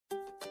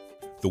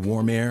The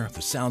warm air,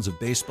 the sounds of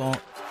baseball,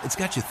 it's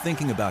got you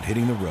thinking about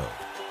hitting the road.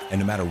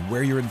 And no matter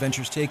where your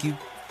adventures take you,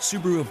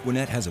 Subaru of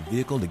Gwinnett has a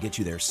vehicle to get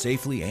you there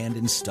safely and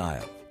in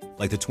style.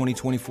 Like the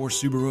 2024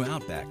 Subaru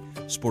Outback,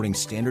 sporting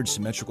standard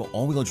symmetrical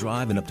all-wheel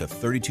drive and up to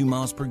 32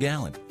 miles per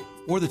gallon.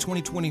 Or the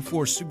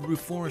 2024 Subaru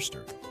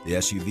Forester, the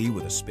SUV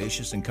with a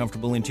spacious and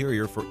comfortable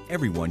interior for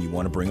everyone you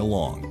want to bring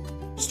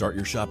along. Start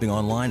your shopping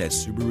online at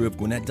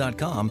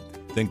SubaruofGwinnett.com,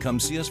 then come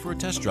see us for a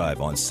test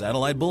drive on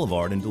Satellite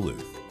Boulevard in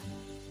Duluth.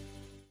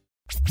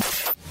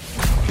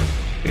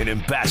 An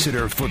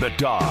ambassador for the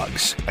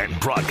Dogs and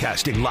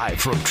broadcasting live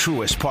from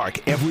Truist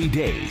Park every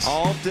day.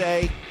 All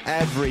day,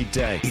 every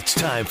day. It's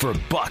time for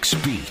Bucks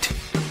Beat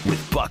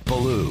with Buck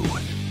Belue.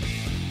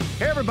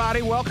 Hey,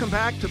 everybody. Welcome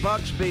back to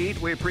Bucks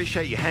Beat. We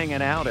appreciate you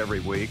hanging out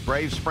every week.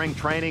 Brave spring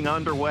training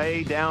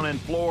underway down in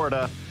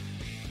Florida.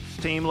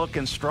 This team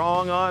looking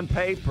strong on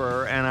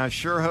paper, and I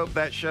sure hope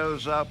that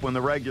shows up when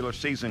the regular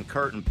season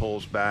curtain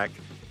pulls back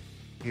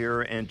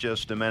here in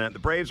just a minute. The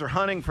Braves are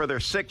hunting for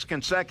their sixth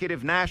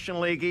consecutive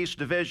National League East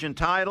Division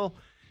title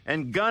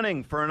and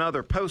gunning for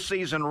another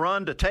postseason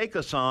run to take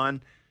us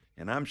on,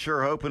 and I'm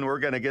sure hoping we're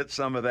going to get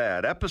some of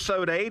that.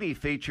 Episode 80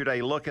 featured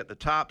a look at the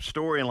top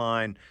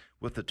storyline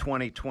with the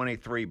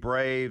 2023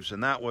 Braves,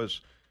 and that was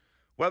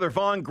whether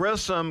Vaughn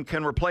Grissom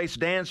can replace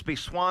Dansby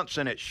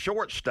Swanson at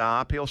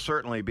shortstop. He'll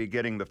certainly be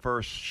getting the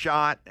first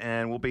shot,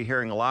 and we'll be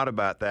hearing a lot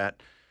about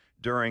that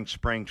during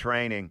spring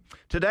training.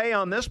 Today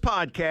on this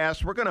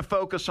podcast, we're going to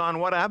focus on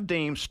what I've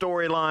deemed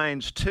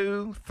storylines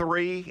 2,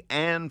 3,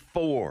 and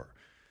 4.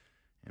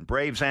 And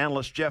Braves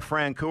analyst Jeff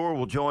Francoeur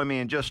will join me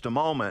in just a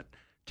moment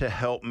to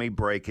help me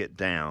break it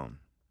down.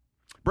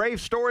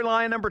 Braves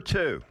storyline number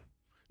 2.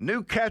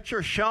 New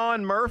catcher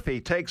Sean Murphy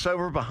takes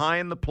over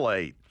behind the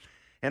plate.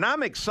 And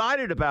I'm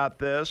excited about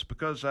this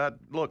because,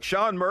 look,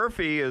 Sean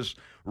Murphy is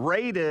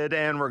rated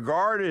and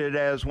regarded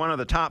as one of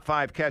the top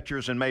 5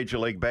 catchers in Major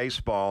League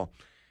Baseball.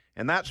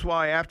 And that's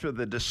why after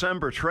the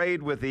December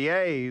trade with the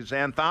A's,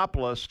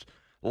 Anthopoulos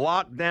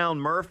locked down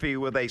Murphy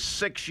with a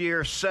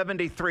 6-year,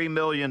 $73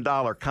 million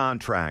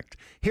contract.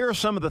 Here are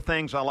some of the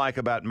things I like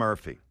about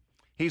Murphy.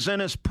 He's in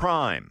his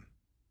prime.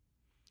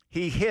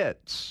 He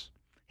hits.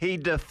 He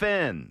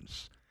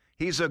defends.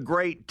 He's a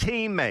great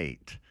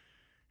teammate.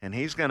 And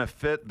he's going to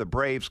fit the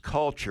Braves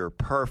culture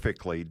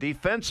perfectly.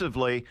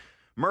 Defensively,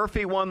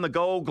 Murphy won the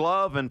Gold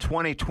Glove in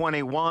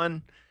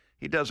 2021.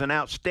 He does an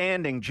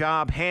outstanding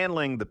job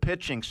handling the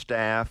pitching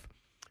staff,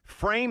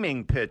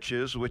 framing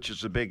pitches, which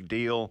is a big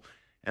deal.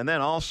 And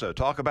then also,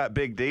 talk about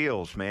big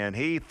deals, man.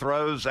 He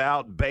throws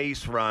out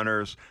base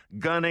runners,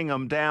 gunning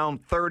them down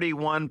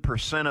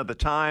 31% of the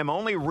time.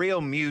 Only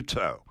Real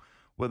Muto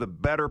with a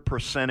better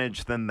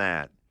percentage than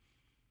that.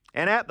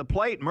 And at the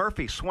plate,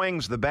 Murphy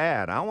swings the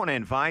bat. I want to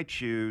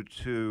invite you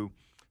to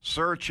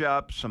search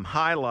up some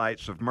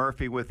highlights of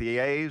Murphy with the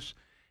A's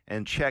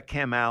and check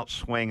him out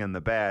swinging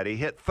the bat. He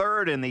hit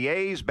 3rd in the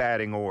A's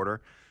batting order.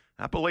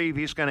 I believe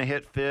he's going to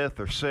hit 5th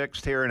or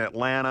 6th here in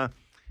Atlanta,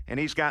 and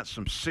he's got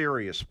some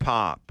serious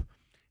pop.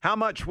 How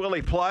much will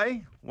he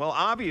play? Well,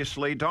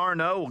 obviously,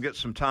 d'Arnaud will get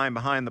some time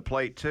behind the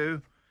plate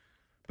too,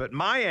 but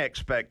my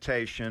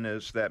expectation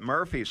is that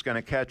Murphy's going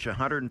to catch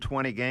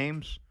 120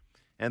 games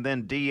and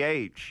then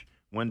DH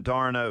when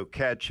d'Arnaud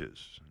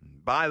catches.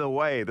 By the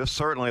way, this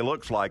certainly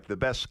looks like the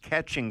best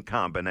catching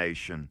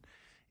combination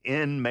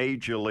in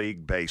Major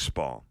League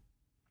Baseball.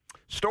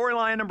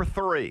 Storyline number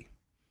 3,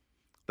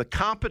 the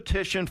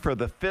competition for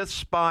the 5th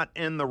spot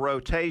in the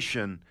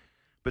rotation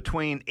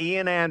between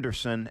Ian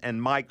Anderson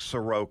and Mike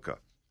Soroka.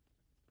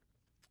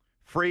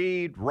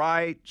 Fried,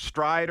 Wright,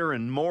 Strider,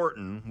 and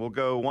Morton will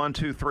go 1,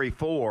 2, 3,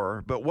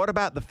 4, but what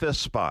about the 5th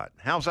spot?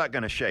 How's that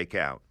going to shake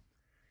out?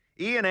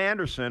 Ian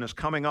Anderson is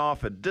coming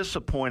off a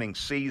disappointing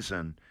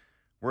season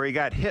where he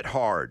got hit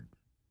hard,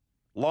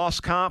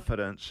 lost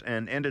confidence,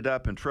 and ended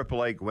up in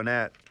AAA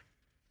Gwinnett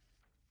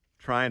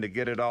trying to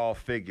get it all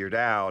figured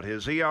out.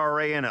 His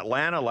ERA in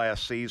Atlanta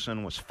last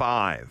season was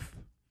 5,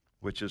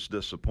 which is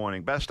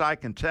disappointing. Best I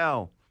can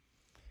tell,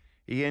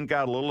 Ian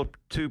got a little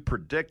too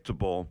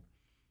predictable,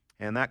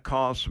 and that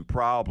caused some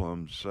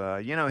problems.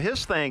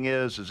 His thing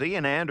is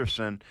Ian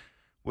Anderson,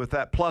 with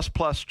that plus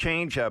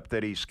changeup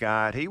that he's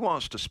got, he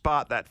wants to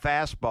spot that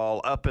fastball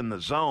up in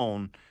the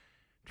zone,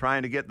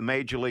 trying to get the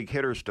major league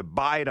hitters to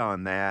bite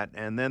on that,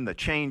 and then the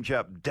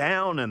changeup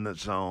down in the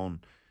zone,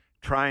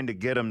 trying to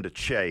get them to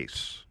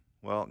chase.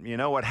 Well, you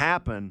know what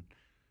happened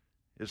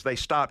is they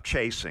stopped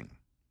chasing.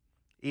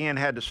 Ian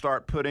had to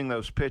start putting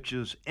those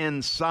pitches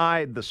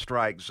inside the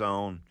strike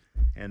zone,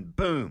 and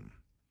boom,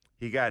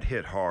 he got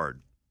hit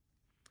hard.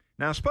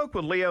 Now, I spoke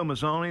with Leo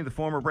Mazzoni, the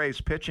former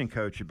Braves pitching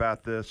coach,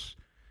 about this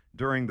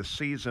during the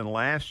season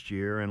last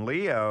year, and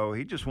Leo,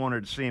 he just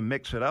wanted to see him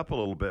mix it up a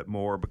little bit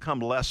more,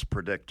 become less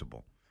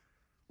predictable,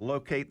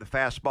 locate the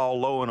fastball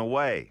low and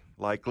away,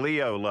 like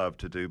Leo loved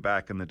to do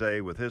back in the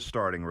day with his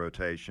starting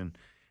rotation,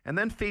 and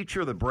then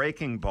feature the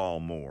breaking ball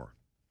more.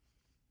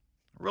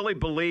 I really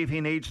believe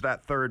he needs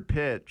that third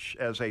pitch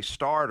as a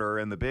starter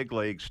in the big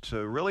leagues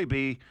to really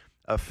be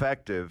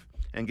effective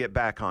and get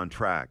back on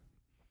track.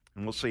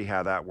 And we'll see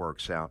how that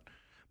works out.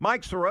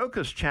 Mike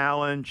Soroka's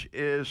challenge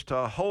is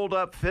to hold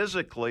up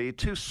physically.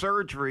 2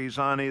 surgeries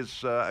on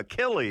his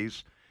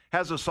Achilles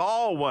has us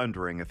all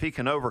wondering if he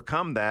can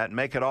overcome that and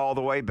make it all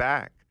the way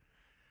back.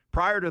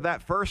 Prior to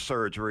that first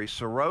surgery,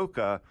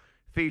 Soroka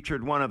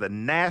featured one of the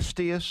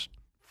nastiest,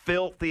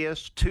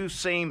 filthiest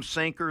 2-seam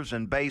sinkers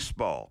in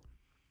baseball.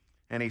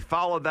 And he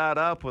followed that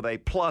up with a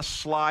plus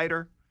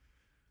slider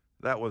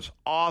that was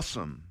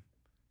awesome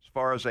as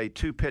far as a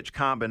 2-pitch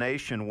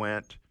combination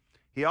went.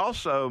 He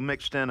also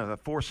mixed in a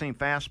 4-seam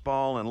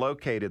fastball and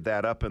located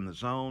that up in the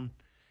zone,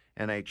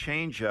 and a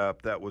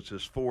changeup that was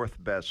his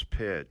 4th best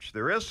pitch.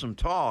 There is some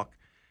talk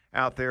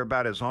out there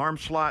about his arm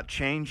slot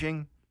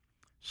changing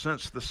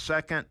since the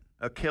second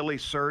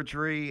Achilles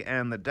surgery,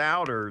 and the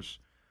doubters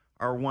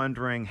are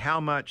wondering how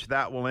much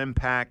that will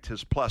impact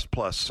his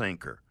plus-plus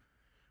sinker.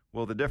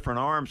 Will the different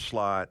arm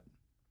slot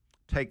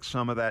take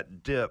some of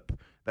that dip,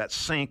 that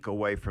sink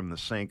away from the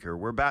sinker?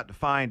 We're about to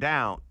find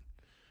out.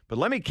 But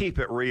let me keep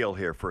it real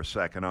here for a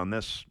second on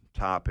this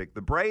topic.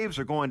 The Braves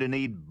are going to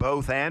need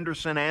both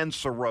Anderson and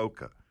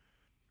Soroka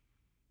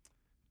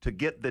to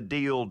get the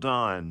deal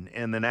done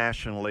in the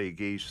National League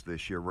East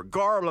this year.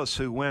 Regardless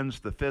who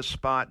wins the 5th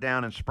spot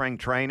down in spring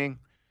training,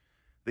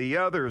 the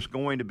other is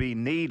going to be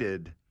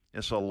needed.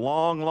 It's a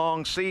long,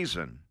 long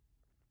season.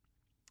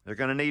 They're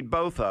going to need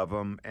both of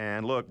them.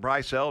 And look,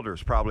 Bryce Elder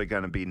is probably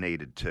going to be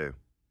needed too.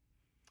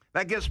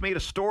 That gets me to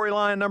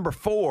storyline number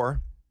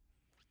 4.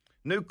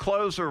 New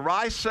closer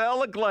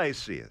Raisel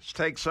Iglesias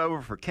takes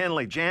over for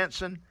Kenley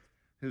Jansen,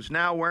 who's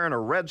now wearing a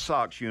Red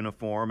Sox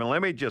uniform. And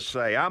let me just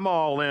say, I'm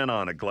all in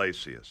on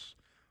Iglesias.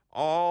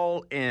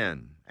 All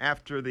in.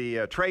 After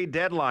the trade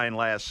deadline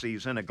last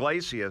season,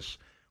 Iglesias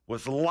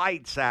was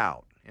lights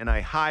out in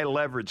a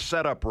high-leverage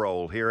setup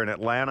role here in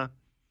Atlanta.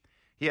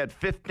 He had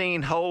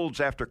 15 holds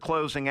after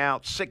closing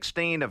out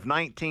 16 of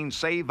 19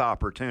 save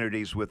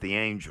opportunities with the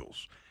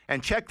Angels.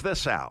 And check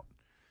this out.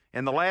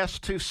 In the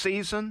last 2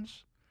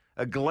 seasons,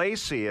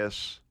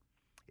 Iglesias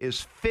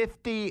is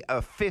 50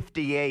 of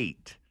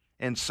 58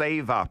 in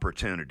save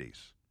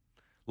opportunities.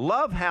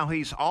 Love how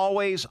he's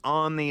always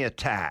on the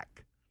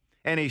attack,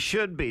 and he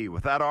should be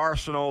with that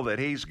arsenal that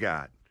he's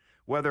got.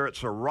 Whether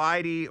it's a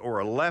righty or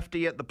a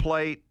lefty at the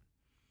plate,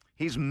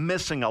 he's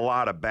missing a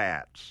lot of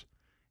bats,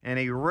 and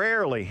he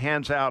rarely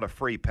hands out a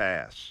free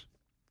pass.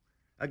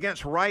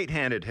 Against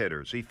right-handed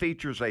hitters, he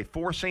features a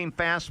 4-seam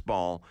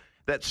fastball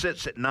that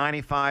sits at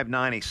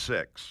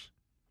 95-96.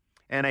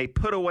 And a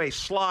put-away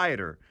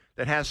slider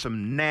that has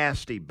some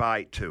nasty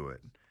bite to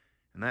it.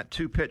 And that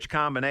 2-pitch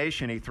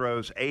combination he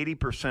throws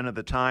 80% of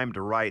the time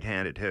to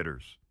right-handed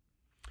hitters.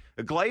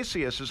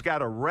 Iglesias has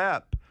got a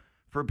rep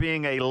for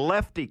being a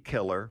lefty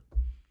killer.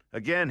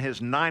 Again, his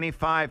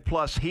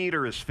 95-plus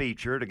heater is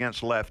featured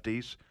against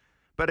lefties.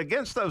 But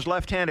against those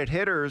left-handed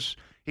hitters,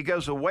 he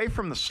goes away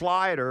from the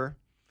slider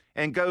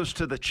and goes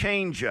to the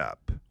changeup.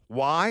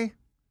 Why?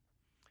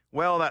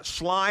 Well, that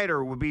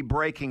slider would be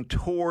breaking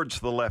towards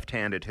the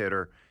left-handed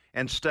hitter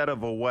instead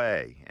of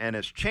away. And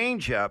his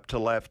changeup to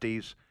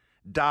lefties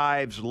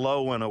dives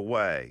low and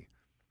away.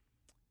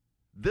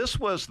 This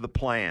was the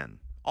plan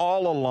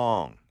all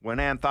along when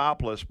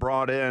Anthopoulos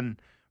brought in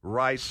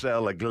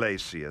Raisel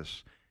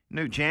Iglesias.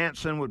 Knew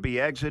Jansen would be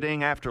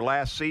exiting after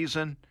last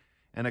season,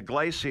 and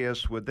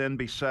Iglesias would then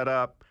be set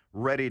up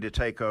ready to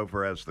take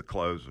over as the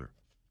closer.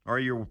 Are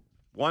you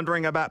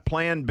wondering about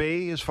Plan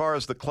B as far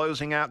as the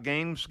closing out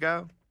games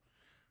go?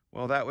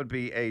 Well, that would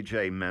be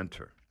A.J.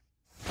 Minter.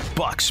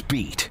 Bucks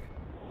Beat.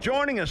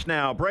 Joining us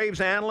now,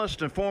 Braves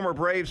analyst and former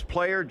Braves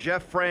player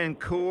Jeff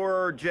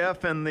Francoeur.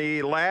 Jeff, in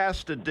the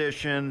last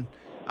edition,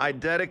 I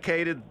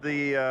dedicated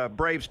the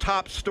Braves'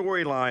 top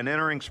storyline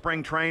entering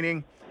spring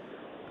training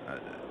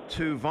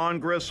to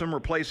Vaughn Grissom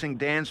replacing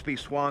Dansby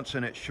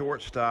Swanson at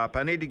shortstop.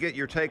 I need to get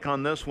your take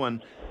on this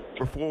one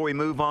before we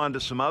move on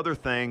to some other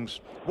things.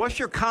 What's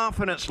your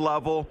confidence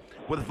level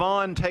with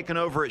Vaughn taking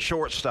over at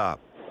shortstop?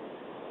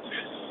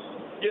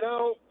 You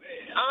know,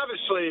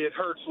 obviously it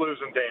hurts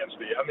losing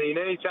Dansby. I mean,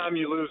 anytime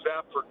you lose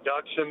that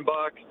production,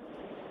 Buck,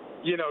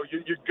 you know,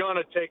 you're going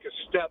to take a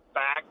step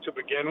back to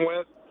begin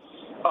with.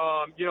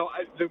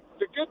 The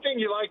good thing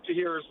you like to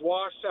hear is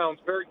Wash sounds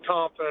very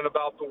confident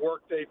about the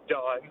work they've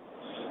done.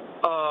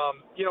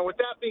 With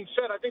that being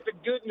said, I think the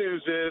good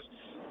news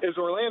is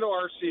Orlando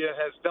Arcia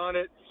has done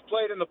it. He's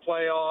played in the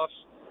playoffs.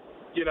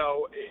 You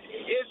know,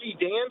 is he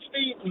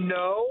Dansby?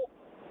 No.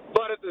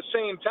 But at the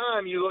same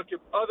time, you look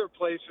at other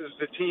places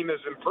the team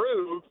has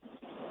improved.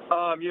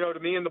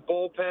 To me in the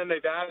bullpen,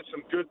 they've added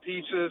some good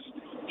pieces.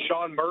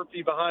 Sean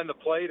Murphy behind the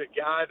plate, a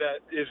guy that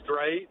is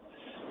great.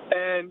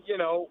 And,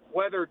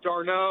 whether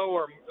Darno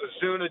or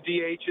Ozuna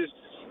DHs,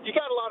 you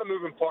got a lot of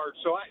moving parts.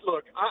 So,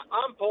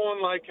 I'm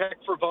pulling like heck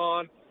for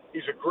Vaughn.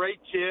 He's a great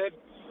kid.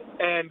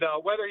 And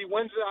whether he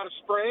wins it out of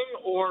spring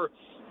or,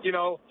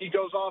 he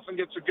goes off and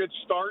gets a good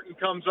start and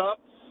comes up,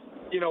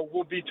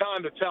 will be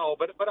time to tell.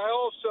 But I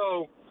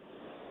also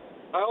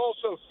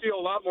feel a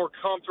lot more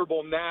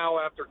comfortable now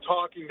after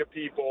talking to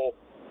people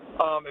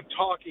and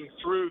talking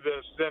through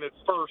this than at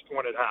first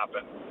when it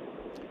happened.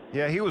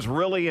 Yeah, he was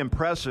really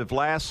impressive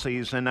last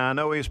season. I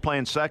know he was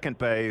playing second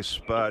base,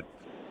 but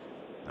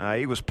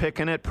he was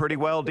picking it pretty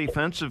well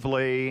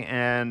defensively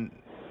and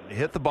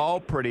hit the ball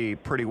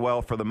pretty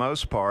well for the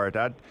most part.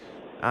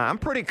 I'm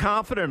pretty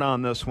confident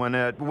on this one.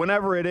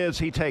 Whenever it is,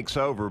 he takes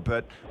over,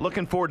 but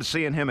looking forward to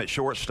seeing him at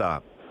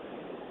shortstop.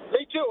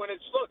 Me too, and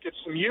it's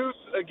some youth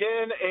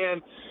again,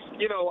 and,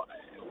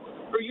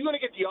 are you going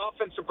to get the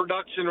offensive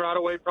production right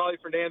away probably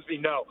for Dansby?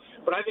 No.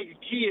 But I think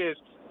the key is,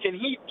 can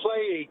he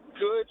play a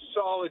good,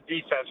 solid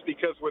defense?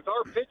 Because with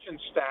our pitching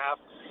staff,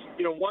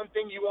 one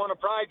thing you want to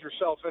pride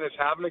yourself in is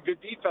having a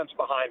good defense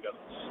behind him.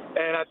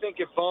 And I think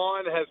if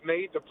Vaughn has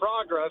made the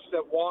progress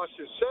that Wash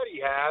has said he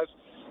has,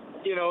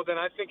 then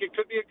I think it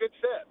could be a good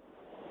fit.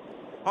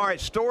 All right,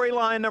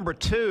 storyline number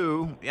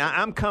 2.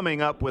 I'm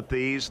coming up with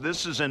these.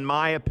 This is, in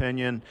my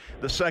opinion,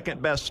 the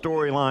second best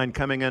storyline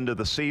coming into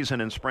the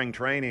season in spring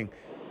training.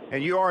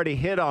 And you already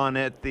hit on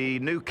it. The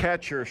new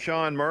catcher,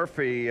 Sean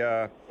Murphy,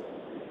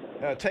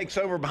 takes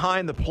over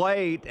behind the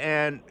plate.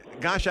 And,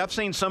 gosh, I've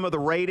seen some of the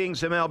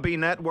ratings MLB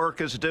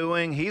Network is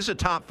doing. He's a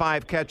top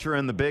 5 catcher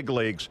in the big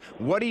leagues.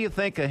 What do you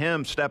think of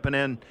him stepping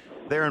in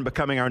there and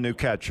becoming our new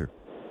catcher?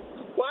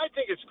 Well, I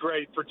think it's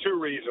great for 2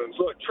 reasons.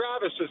 Look,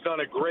 Travis has done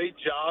a great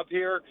job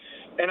here.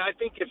 And I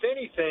think, if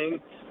anything,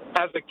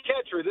 as a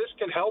catcher, this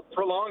can help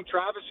prolong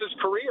Travis's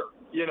career.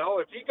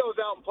 If he goes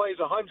out and plays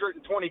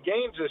 120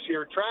 games this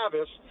year,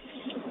 Travis,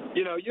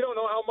 you don't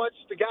know how much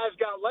the guy's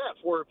got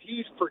left. Or if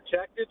he's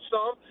protected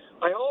some,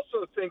 I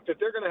also think that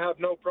they're going to have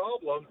no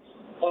problem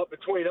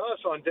between us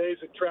on days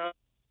that Travis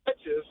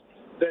catches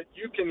that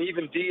you can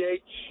even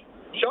DH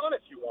Sean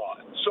if you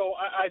want. So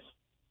I think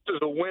this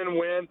is a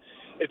win-win.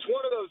 It's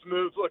one of those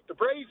moves. Look, the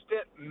Braves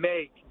didn't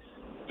make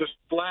the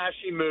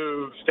splashy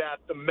moves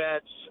that the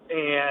Mets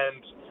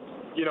and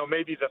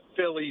maybe the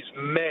Phillies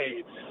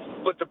made.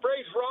 But the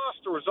Braves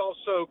roster was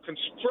also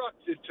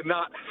constructed to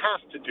not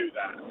have to do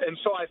that. And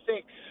so I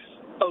think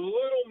a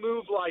little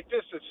move like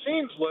this, it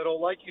seems little,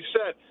 like you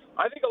said,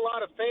 I think a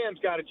lot of fans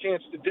got a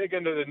chance to dig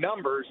into the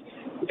numbers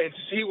and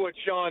see what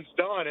Sean's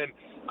done. And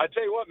I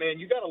tell you what,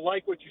 man, you got to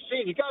like what you see.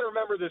 And you got to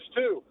remember this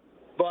too,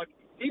 Buck.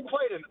 He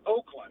played in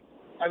Oakland.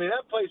 I mean,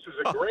 that place is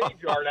a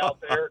graveyard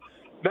out there.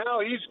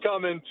 Now he's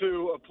coming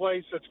to a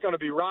place that's going to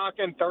be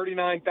rocking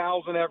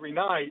 39,000 every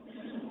night.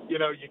 You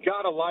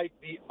got to like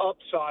the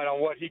upside on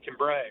what he can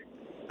bring.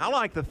 I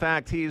like the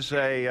fact he's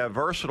a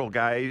versatile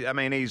guy. I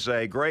mean, he's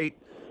a great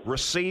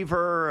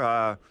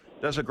receiver,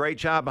 does a great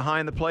job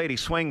behind the plate. He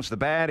swings the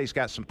bat. He's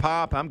got some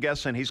pop. I'm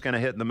guessing he's going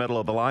to hit in the middle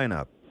of the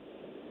lineup.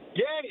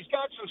 Yeah, and he's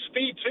got some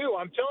speed, too.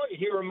 I'm telling you,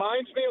 he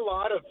reminds me a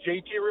lot of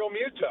JT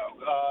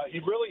Realmuto. He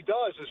really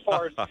does, as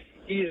far as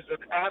he is an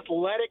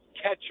athletic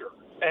catcher.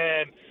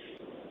 And,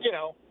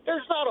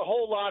 there's not a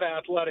whole lot of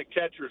athletic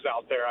catchers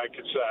out there, I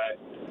could say.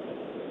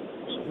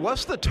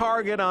 What's the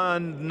target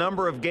on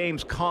number of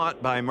games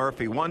caught by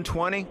Murphy?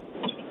 120?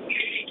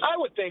 I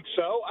would think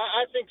so.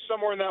 I think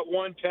somewhere in that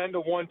 110 to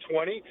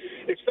 120,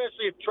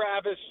 especially if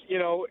Travis,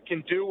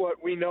 can do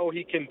what we know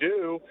he can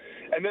do.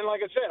 And then,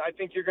 like I said, I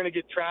think you're going to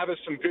get Travis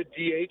some good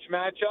DH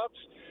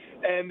matchups.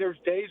 And there's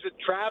days that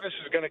Travis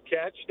is going to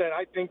catch that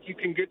I think you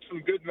can get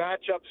some good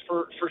matchups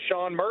for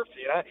Sean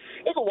Murphy. And I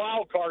think a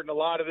wild card in a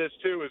lot of this,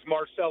 too, is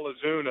Marcell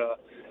Ozuna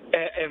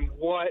and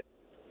what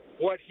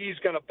he's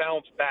going to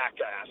bounce back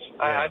at.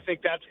 Yeah. I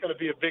think that's going to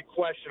be a big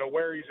question of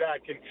where he's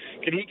at. Can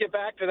he get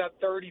back to that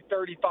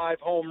 30-35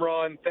 home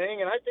run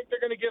thing? And I think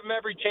they're going to give him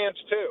every chance,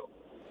 too.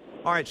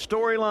 All right,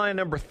 storyline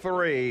number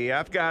 3.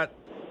 I've got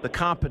the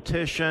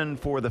competition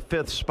for the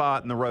 5th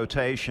spot in the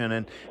rotation.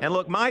 And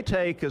look, my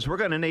take is we're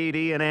going to need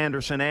Ian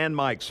Anderson and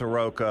Mike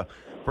Soroka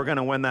if we're going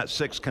to win that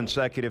 6th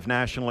consecutive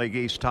National League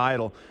East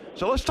title.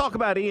 So let's talk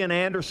about Ian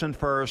Anderson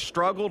first.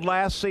 Struggled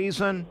last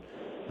season.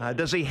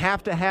 Does he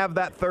have to have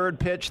that third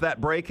pitch,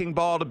 that breaking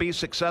ball, to be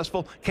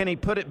successful? Can he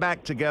put it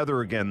back together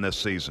again this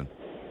season?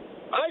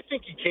 I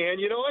think he can.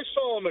 I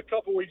saw him a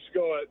couple weeks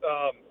ago at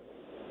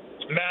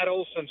Matt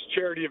Olson's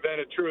charity event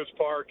at Truist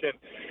Park,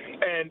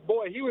 and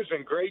boy, he was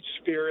in great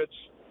spirits.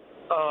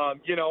 I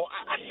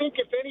think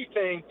if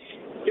anything,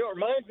 it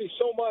reminds me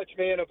so much,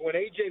 man, of when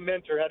A.J.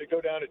 Minter had to go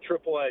down to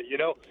AAA.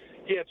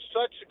 He had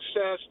such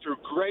success through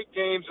great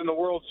games in the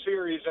World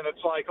Series, and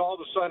it's like all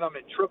of a sudden I'm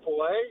in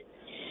AAA.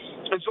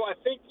 And so I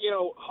think,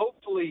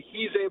 hopefully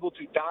he's able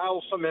to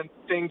dial some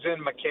things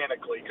in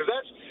mechanically, because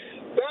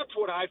that's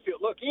what I feel.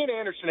 Look, Ian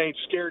Anderson ain't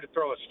scared to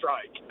throw a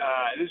strike.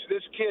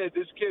 This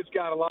kid's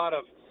got a lot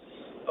of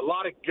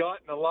gut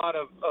and a lot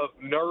of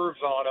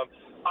nerves on him.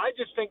 I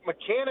just think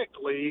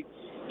mechanically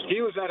he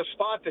was at a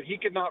spot that he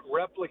could not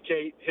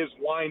replicate his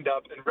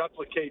windup and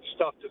replicate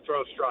stuff to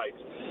throw strikes.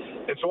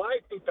 And so I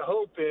think the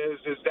hope is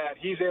that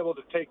he's able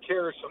to take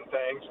care of some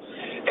things.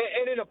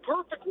 And in a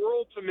perfect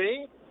world to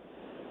me,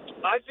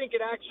 I think it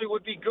actually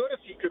would be good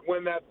if he could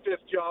win that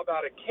 5th job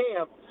out of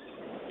camp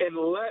and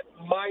let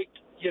Mike,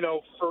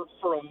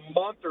 for a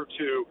month or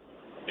two,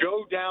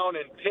 go down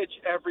and pitch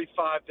every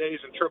 5 days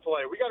in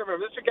AAA. We got to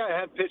remember, this is a guy who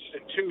hadn't pitched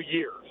in 2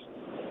 years.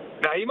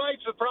 Now, he might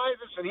surprise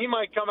us, and he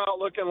might come out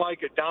looking like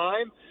a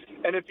dime,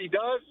 and if he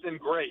does, then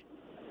great.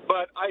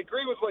 But I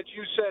agree with what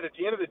you said. At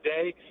the end of the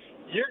day,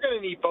 you're going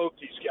to need both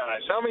these guys.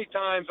 How many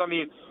times,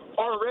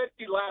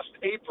 already last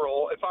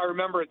April, if I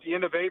remember at the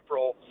end of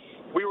April,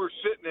 we were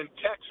sitting in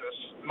Texas,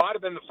 might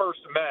have been the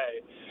 1st of May,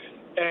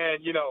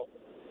 and,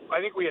 I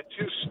think we had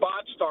 2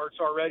 spot starts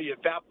already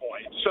at that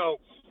point.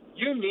 So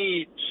you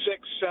need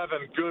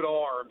 6-7 good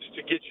arms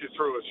to get you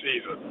through a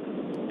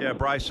season. Yeah,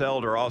 Bryce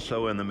Elder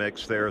also in the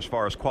mix there as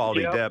far as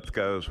quality depth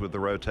goes with the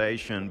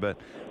rotation. But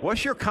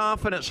what's your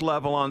confidence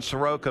level on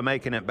Soroka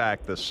making it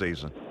back this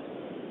season?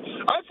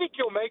 I think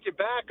he'll make it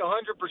back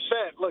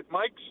 100%. Look,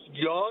 Mike's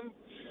young.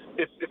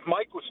 If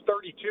Mike was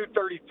 32,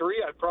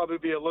 33, I'd probably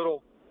be a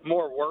little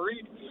more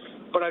worried.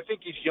 But I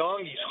think he's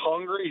young, he's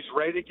hungry, he's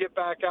ready to get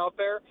back out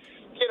there.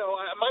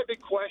 My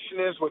big question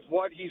is with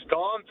what he's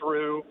gone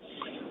through,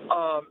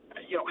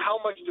 how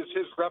much does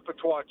his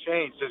repertoire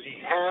change? Does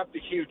he have the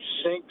huge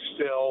sink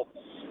still,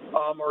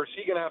 or is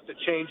he going to have to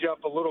change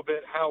up a little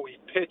bit how he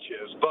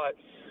pitches? But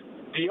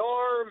the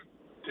arm,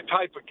 the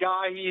type of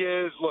guy he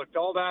is, look,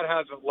 all that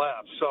hasn't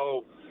left.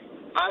 So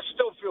I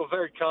still feel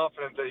very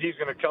confident that he's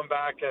going to come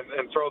back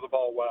and throw the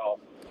ball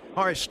well.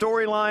 All right,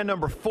 storyline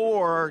number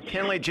 4,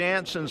 Kenley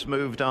Jansen's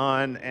moved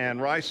on, and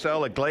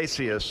Raisel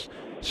Iglesias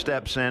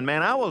steps in.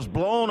 Man, I was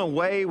blown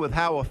away with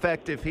how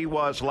effective he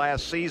was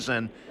last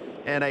season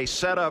in a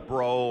setup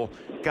role.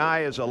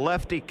 Guy is a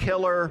lefty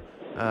killer,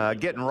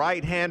 getting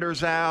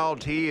right-handers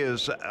out. He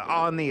is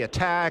on the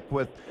attack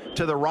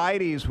to the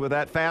righties with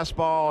that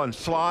fastball and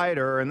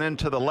slider, and then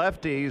to the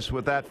lefties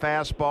with that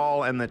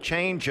fastball and the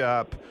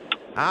changeup.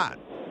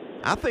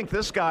 I think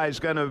this guy's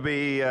going to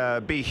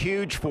be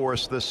huge for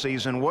us this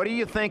season. What are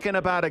you thinking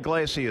about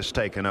Iglesias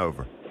taking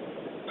over?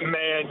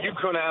 Man, you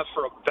couldn't ask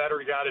for a better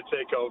guy to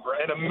take over.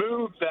 And a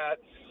move that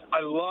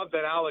I love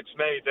that Alex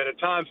made, that at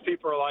times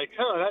people are like,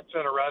 that's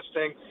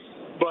interesting.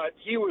 But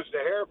he was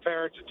the heir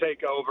apparent to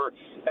take over.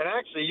 And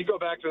actually, you go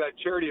back to that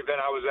charity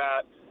event I was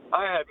at,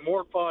 I had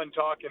more fun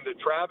talking to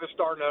Travis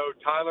d'Arnaud,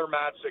 Tyler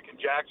Matzik,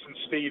 and Jackson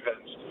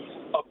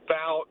Stevens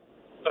about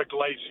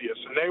Iglesias.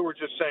 And they were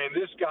just saying,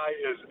 this guy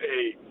is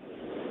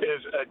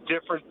a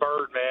different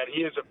bird, man.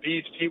 He is a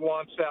beast. He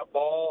wants that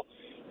ball.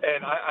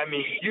 And,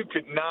 you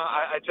could not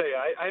 – I tell you,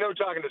 I know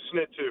talking to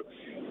Snit, too,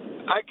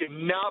 I could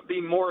not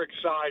be more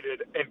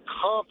excited and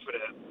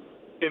confident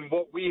in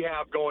what we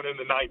have going in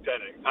the 9th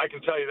inning. I can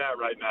tell you that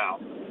right now.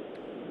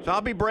 So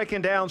I'll be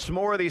breaking down some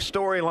more of these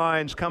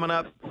storylines coming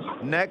up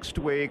next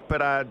week.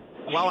 But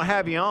while I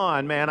have you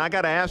on, man, I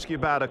got to ask you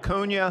about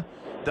Acuna.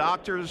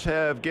 Doctors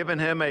have given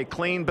him a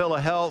clean bill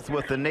of health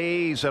with the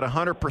knees at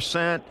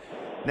 100%.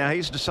 Now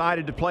he's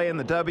decided to play in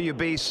the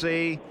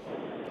WBC.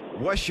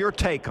 What's your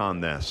take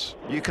on this?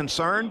 You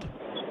concerned?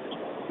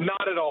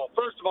 Not at all.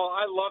 First of all,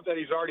 I love that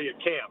he's already at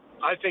camp.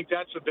 I think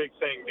that's a big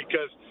thing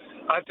because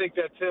I think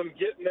that's him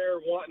getting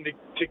there, wanting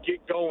to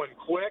get going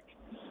quick,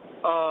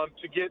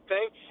 to get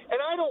things.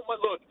 And I've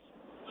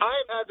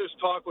had this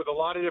talk with a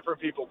lot of different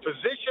people,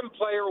 position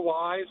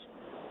player-wise,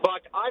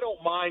 but I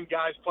don't mind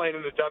guys playing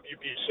in the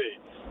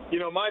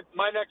WBC.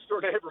 My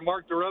next-door neighbor,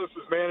 Mark DeRose,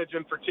 was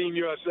managing for Team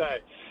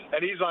USA,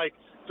 and he's like,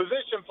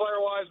 position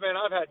player-wise, man,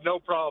 I've had no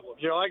problem.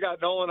 I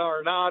got Nolan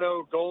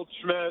Arenado,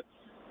 Goldschmidt,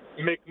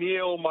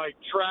 McNeil, Mike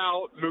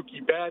Trout,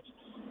 Mookie Betts.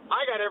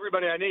 I got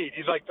everybody I need.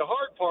 He's like, the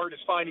hard part is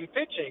finding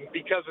pitching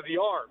because of the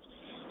arms.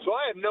 So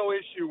I have no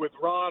issue with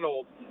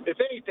Ronald. If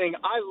anything,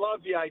 I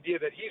love the idea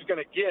that he's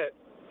going to get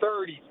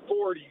 30,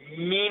 40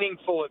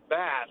 meaningful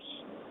at-bats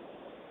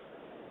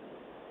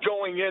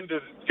going into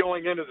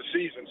the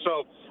season.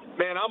 So,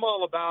 man, I'm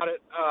all about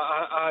it.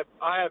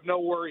 I have no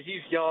worry.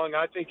 He's young.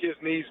 I think his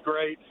knee's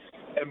great.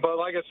 But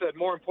like I said,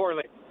 more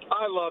importantly,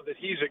 I love that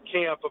he's at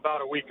camp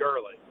about a week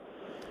early.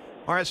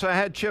 All right, so I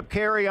had Chip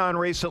Caray on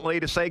recently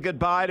to say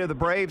goodbye to the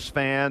Braves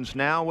fans.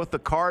 Now with the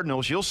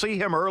Cardinals, you'll see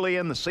him early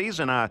in the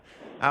season, I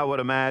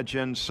would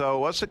imagine. So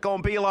what's it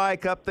going to be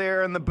like up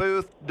there in the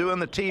booth doing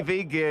the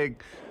TV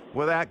gig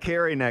without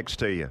Caray next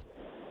to you?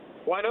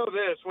 Well, I know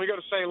this. When we go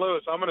to St.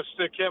 Louis, I'm going to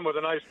stick him with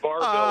a nice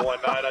barbell one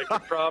night. I can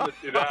promise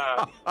you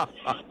that. At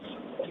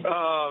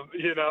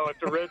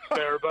the Ritz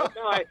there. But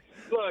no,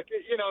 look,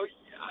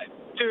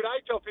 dude, I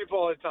tell people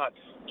all the time,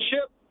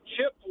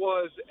 Chip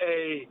was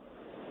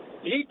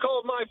he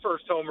called my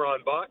first home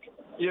run, Buck.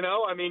 He's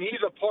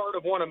a part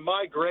of one of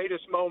my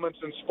greatest moments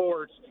in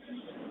sports.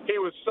 He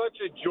was such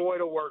a joy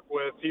to work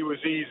with. He was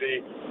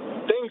easy.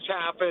 Things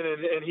happen,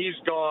 and he's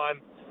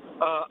gone.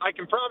 I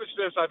can promise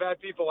this. I've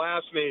had people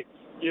ask me,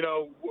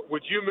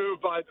 would you move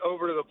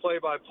over to the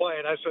play-by-play?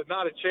 And I said,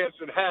 not a chance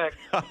in heck.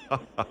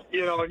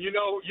 And you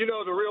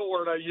know the real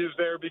word I use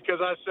there, because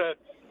I said,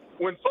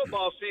 when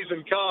football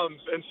season comes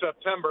in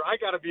September, I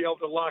got to be able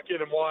to lock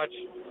in and watch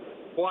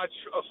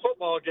a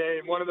football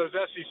game, one of those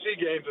SEC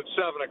games at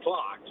 7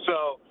 o'clock.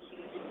 So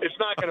it's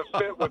not going to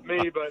fit with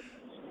me, but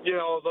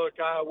look,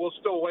 we'll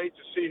still wait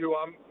to see who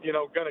I'm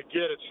going to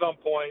get at some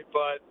point.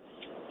 But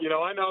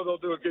I know they'll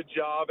do a good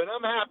job, and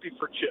I'm happy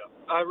for Chip.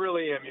 I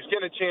really am. He's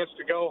getting a chance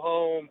to go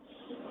home.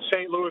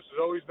 St. Louis has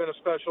always been a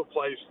special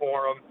place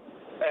for him,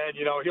 and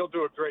he'll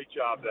do a great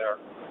job there.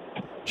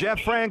 Jeff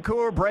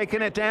Francoeur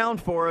breaking it down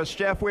for us.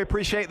 Jeff, we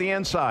appreciate the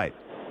insight.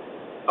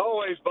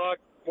 Always, Buck.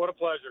 What a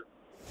pleasure.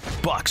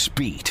 Bucks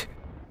Beat.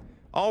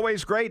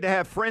 Always great to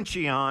have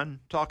Frenchie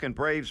on, talking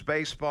Braves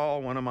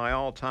baseball, one of my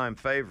all-time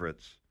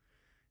favorites.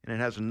 And it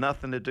has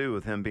nothing to do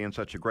with him being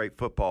such a great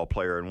football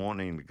player and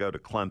wanting to go to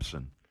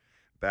Clemson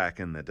back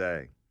in the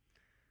day.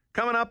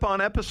 Coming up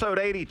on episode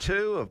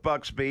 82 of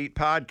Bucks Beat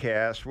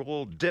podcast,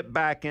 we'll dip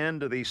back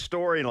into these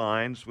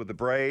storylines with the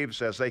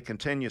Braves as they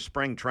continue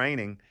spring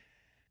training.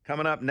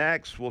 Coming up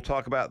next, we'll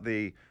talk about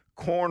the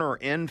corner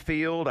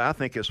infield. I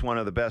think it's one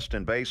of the best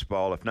in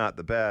baseball, if not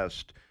the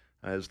best.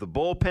 Is the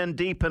bullpen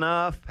deep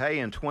enough? Hey,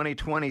 in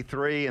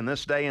 2023, in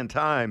this day and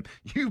time,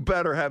 you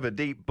better have a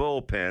deep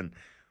bullpen.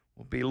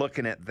 We'll be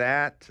looking at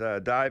that,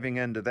 diving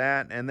into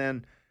that. And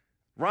then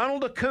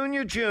Ronald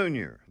Acuna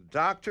Jr.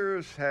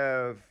 Doctors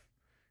have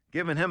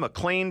given him a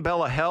clean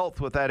bill of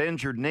health with that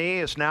injured knee.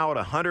 It's now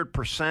at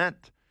 100%.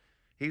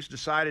 He's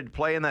decided to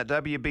play in that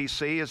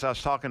WBC, as I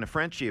was talking to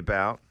Frenchie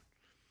about.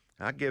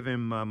 I give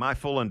him my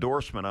full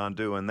endorsement on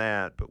doing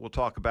that. But we'll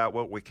talk about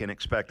what we can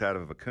expect out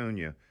of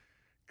Acuna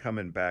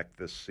coming back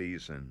this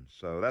season.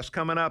 So that's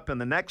coming up in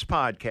the next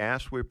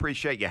podcast. We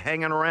appreciate you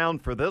hanging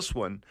around for this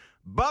one.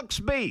 Bucks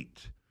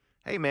Beat.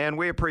 Hey, man,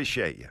 we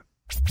appreciate you.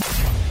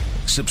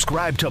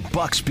 Subscribe to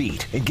Bucks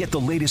Beat and get the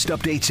latest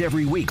updates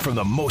every week from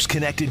the most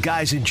connected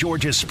guys in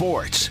Georgia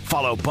sports.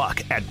 Follow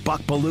Buck at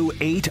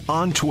BuckBaloo8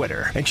 on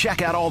Twitter and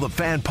check out all the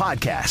fan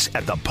podcasts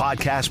at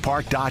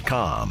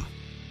thepodcastpark.com.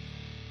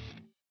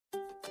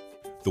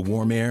 The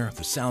warm air,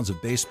 the sounds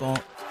of baseball,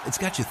 it's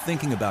got you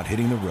thinking about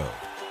hitting the road.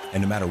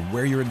 And no matter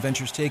where your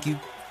adventures take you,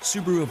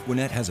 Subaru of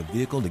Gwinnett has a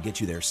vehicle to get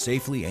you there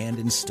safely and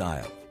in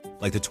style.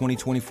 Like the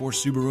 2024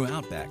 Subaru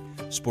Outback,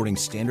 sporting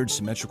standard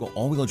symmetrical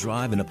all-wheel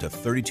drive and up to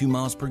 32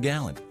 miles per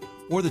gallon.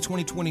 Or the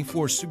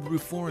 2024 Subaru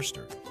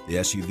Forester, the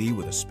SUV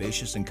with a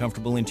spacious and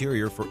comfortable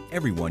interior for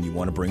everyone you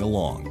want to bring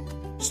along.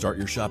 Start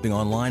your shopping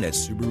online at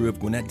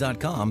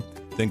SubaruofGwinnett.com,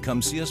 then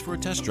come see us for a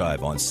test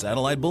drive on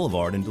Satellite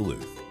Boulevard in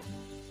Duluth.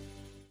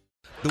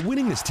 The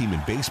winningest team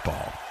in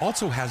baseball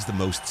also has the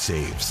most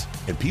saves,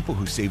 and people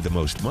who save the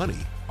most money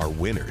are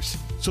winners.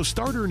 So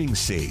start earning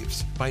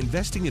saves by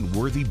investing in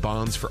Worthy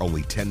bonds for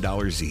only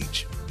 $10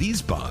 each.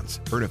 These bonds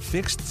earn a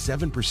fixed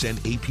 7%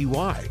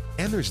 APY,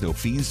 and there's no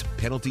fees,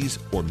 penalties,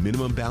 or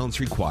minimum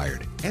balance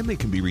required, and they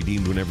can be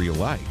redeemed whenever you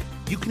like.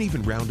 You can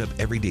even round up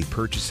everyday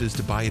purchases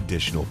to buy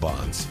additional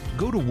bonds.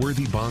 Go to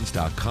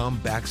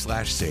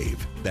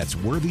worthybonds.com/save. That's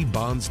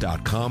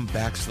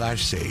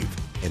worthybonds.com/save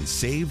and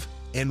save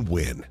and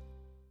win.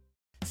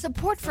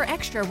 Support for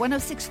Extra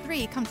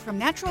 106.3 comes from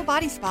Natural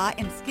Body Spa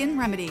and Skin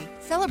Remedy,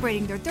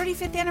 celebrating their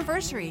 35th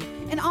anniversary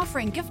and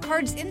offering gift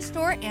cards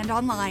in-store and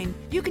online.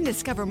 You can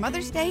discover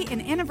Mother's Day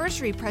and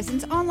anniversary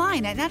presents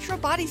online at Natural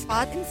Body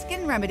Spa and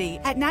Skin Remedy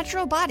at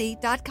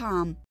naturalbody.com.